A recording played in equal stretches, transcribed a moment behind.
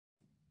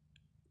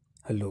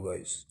Hello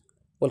guys,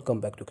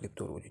 welcome back to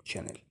Crypto Rocket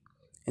channel.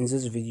 In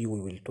this video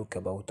we will talk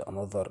about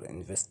another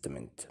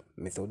investment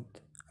method,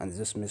 and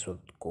this method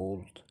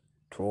called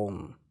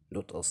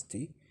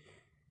Tron.st.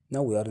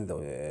 Now we are in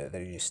the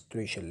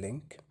registration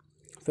link.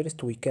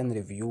 First we can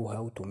review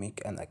how to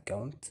make an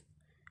account.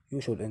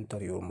 You should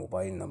enter your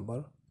mobile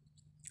number,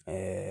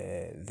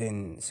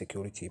 then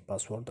security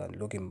password and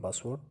login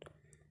password,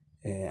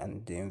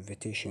 and the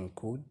invitation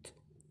code,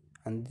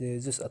 and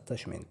this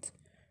attachment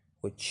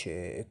which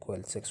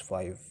equals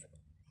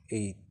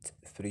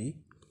 6583.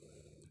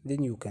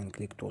 Then you can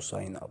click to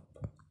sign up.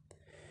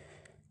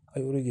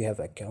 I already have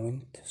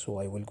account, so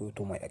I will go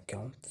to my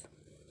account.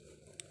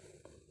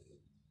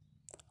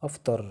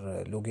 After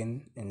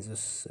login in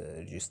this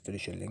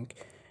registration link,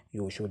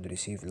 you should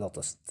receive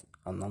latest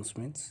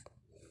announcements.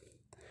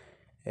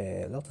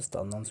 The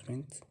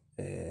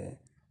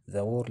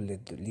world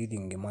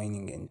leading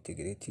mining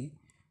integrity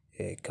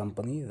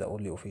company, the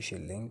only official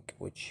link,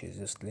 which is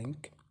this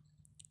link.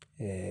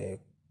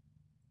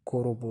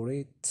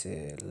 Corroborate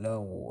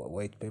law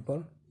white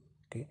paper,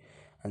 okay,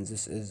 and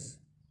this is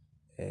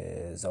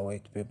the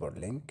white paper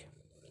link,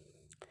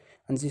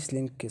 and this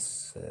link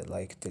is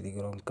like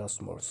Telegram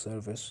customer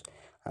service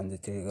and the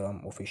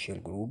Telegram official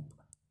group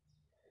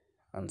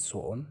and so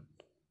on.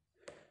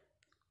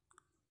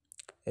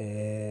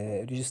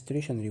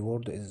 Registration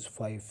reward is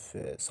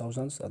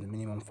 5,000 and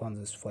minimum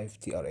funds is 5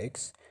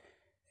 TRX.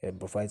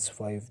 Provides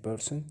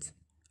 5%,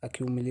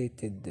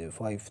 accumulated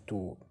 5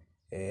 to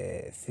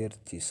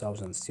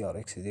 30,000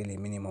 TRX daily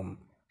minimum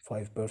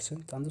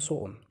 5%, and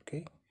so on.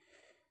 Okay,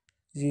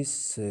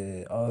 these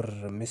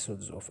are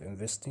methods of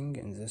investing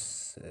in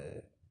this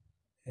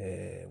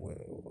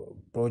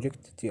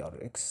project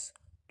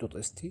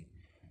TRX.st.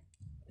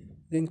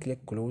 Then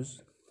click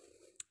close.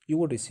 You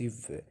will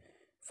receive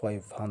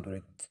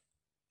 500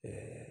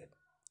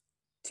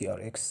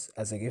 TRX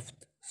as a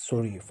gift.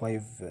 Sorry,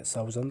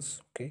 5,000.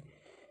 Okay.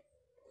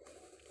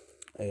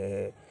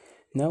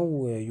 Now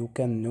you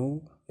can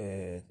know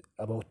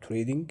about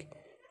trading.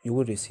 You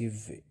will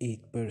receive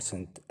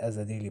 8% as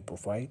a daily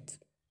profit.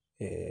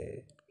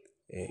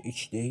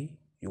 Each day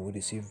you will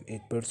receive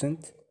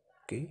 8%.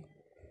 Okay,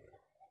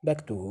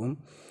 back to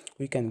home,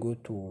 we can go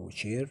to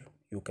share.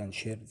 You can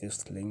share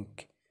this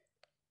link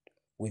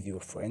with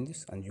your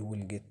friends and you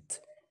will get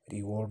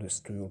rewards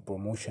to your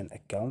promotion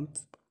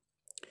account.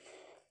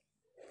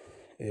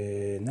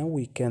 Now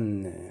we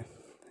can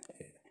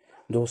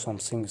do some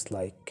things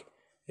like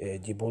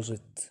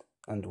deposit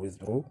and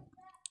withdraw.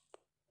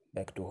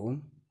 Back to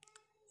home,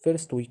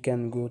 first we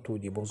can go to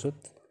deposit.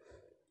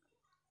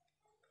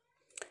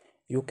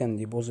 You can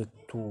deposit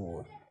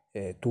to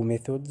two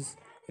methods: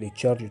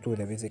 recharge to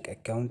the basic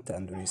account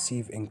and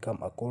receive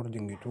income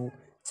according to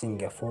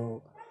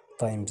Singapore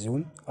time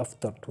zone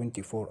after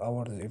 24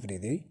 hours every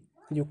day.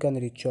 You can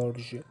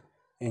recharge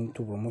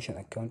into promotion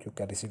account. You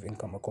can receive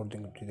income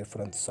according to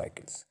different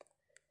cycles.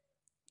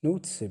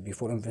 Notes: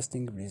 before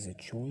investing, please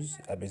choose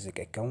a basic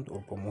account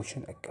or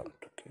promotion account.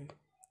 Okay,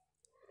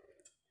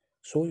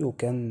 so you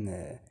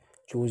can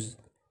choose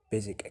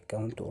basic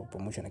account or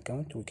promotion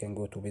account. We can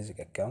go to basic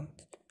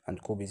account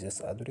and copy this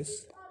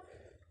address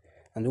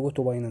and go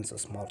to Binance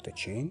Smart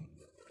Chain.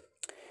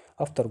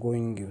 After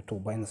going to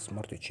Binance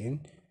Smart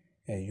Chain,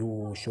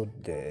 you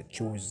should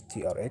choose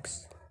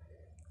TRX,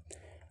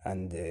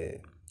 and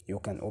you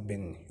can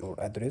open your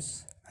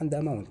address and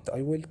amount.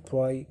 I will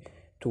try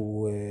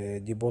to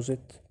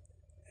deposit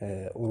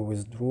or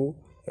withdraw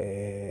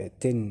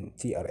 10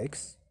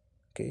 TRX.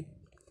 Okay,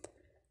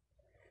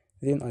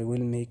 then I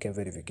will make a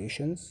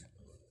verifications,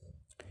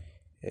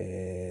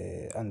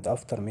 and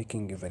after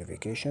making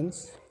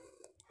verifications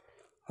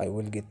I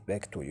will get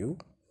back to you.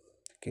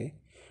 Okay,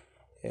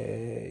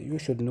 you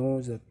should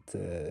know that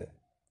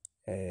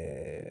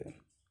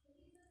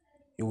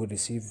you will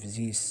receive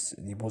this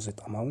deposit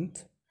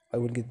amount. I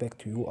will get back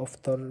to you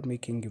after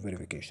making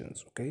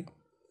verifications. Okay,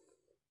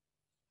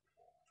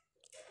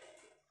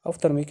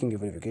 after making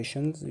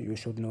verifications, you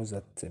should know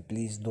that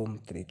please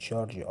don't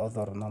recharge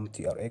other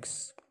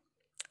non-TRX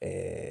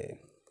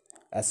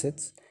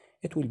assets.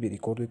 It will be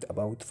recorded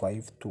about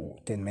 5 to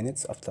 10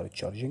 minutes after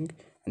charging,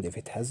 and if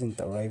it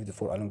hasn't arrived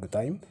for a long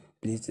time,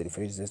 please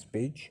refresh this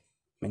page.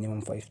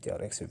 Minimum 5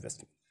 TRX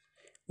investment.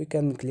 We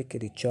can click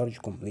recharge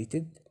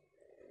completed.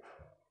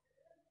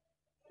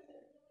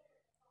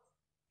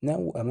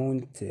 Now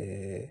amount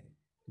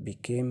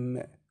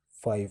became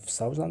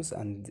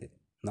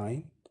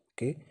 5,009.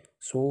 Okay,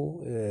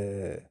 so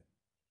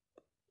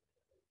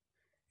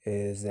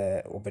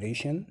the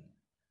operation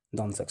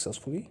done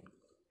successfully.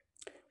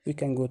 We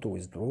can go to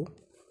withdraw.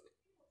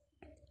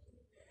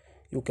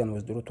 You can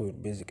withdraw to your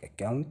basic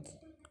account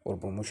or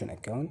promotion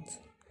account,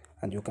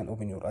 and you can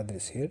open your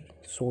address here.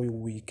 So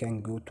we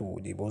can go to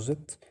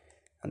deposit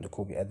and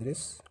copy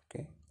address.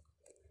 Okay,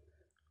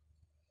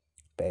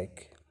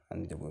 back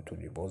and go to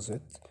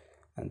deposit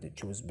and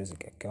choose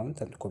basic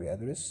account and copy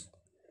address,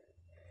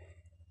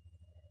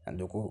 and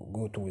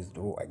go to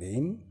withdraw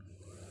again.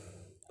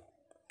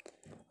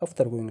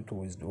 After going to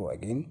withdraw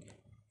again,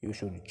 you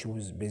should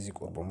choose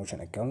basic or promotion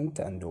account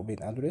and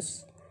open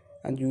address,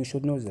 And you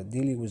should know that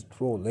daily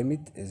withdrawal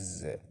limit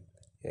is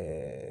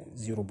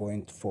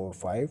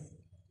 0.45.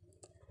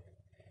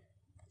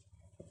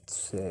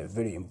 It's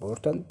very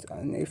important,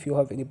 and if you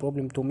have any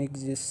problem to make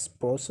this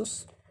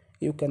process,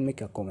 you can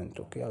make a comment.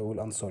 Okay, I will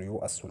answer you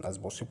as soon as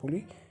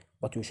possible,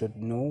 but you should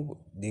know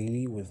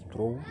daily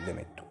withdrawal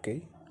limit.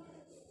 Okay,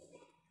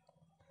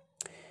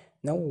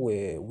 now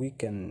we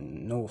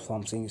can know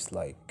some things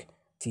like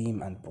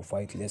team and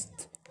profile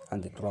list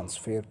and the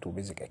transfer to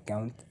basic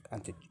account,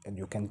 and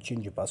you can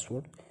change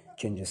password,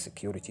 change the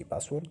security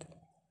password,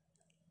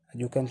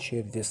 and you can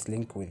share this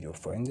link with your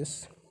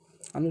friends,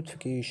 and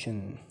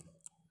notification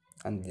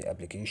and the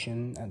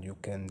application, and you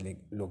can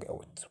log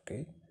out.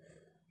 Okay,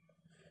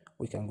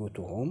 we can go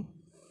to home.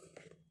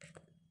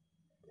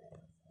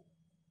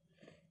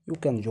 You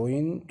can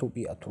join to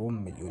be a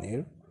Tron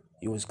millionaire.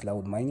 Use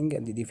cloud mining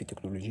and DeFi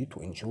technology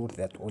to ensure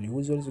that all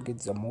users get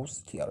the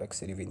most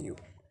TRX revenue.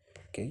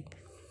 Okay,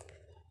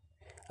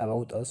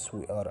 about us,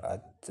 we are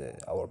at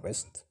our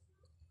best.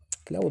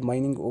 Cloud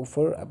mining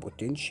offer a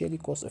potentially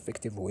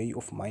cost-effective way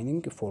of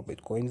mining for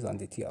Bitcoins and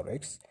the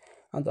TRX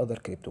and other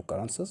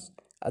cryptocurrencies.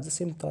 At the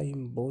same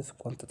time, both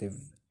quantitative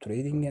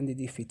trading and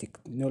DeFi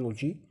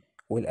technology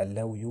will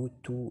allow you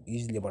to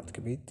easily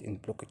participate in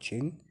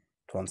blockchain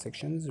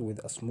transactions with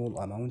a small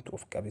amount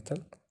of capital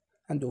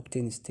and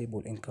obtain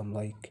stable income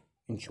like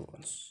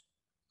insurance.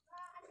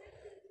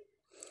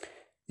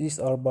 These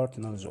are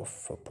partners of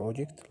a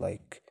project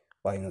like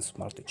Binance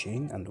Smart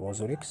Chain and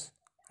Wazorix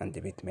and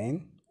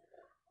Bitmain.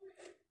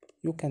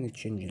 You can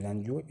change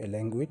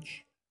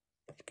language.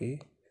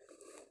 Okay,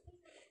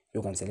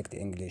 you can select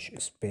English,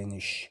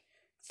 Spanish,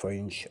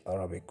 French,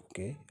 Arabic,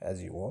 okay,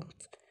 as you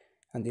want.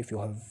 And if you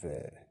have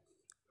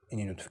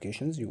any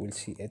notifications, you will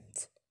see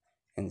it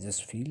in this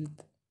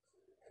field.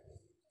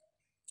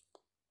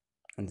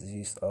 And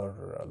these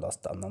are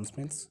last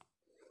announcements.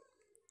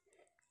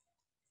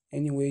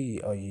 Anyway,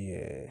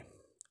 I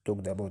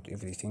talked about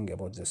everything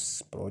about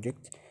this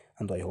project,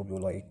 and I hope you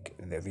like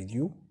the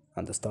video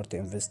and start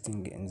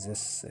investing in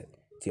this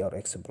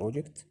TRX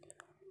project.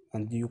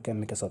 And you can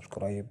make a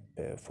subscribe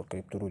for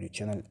Crypto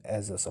channel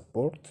as a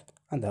support,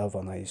 and have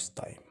a nice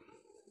time.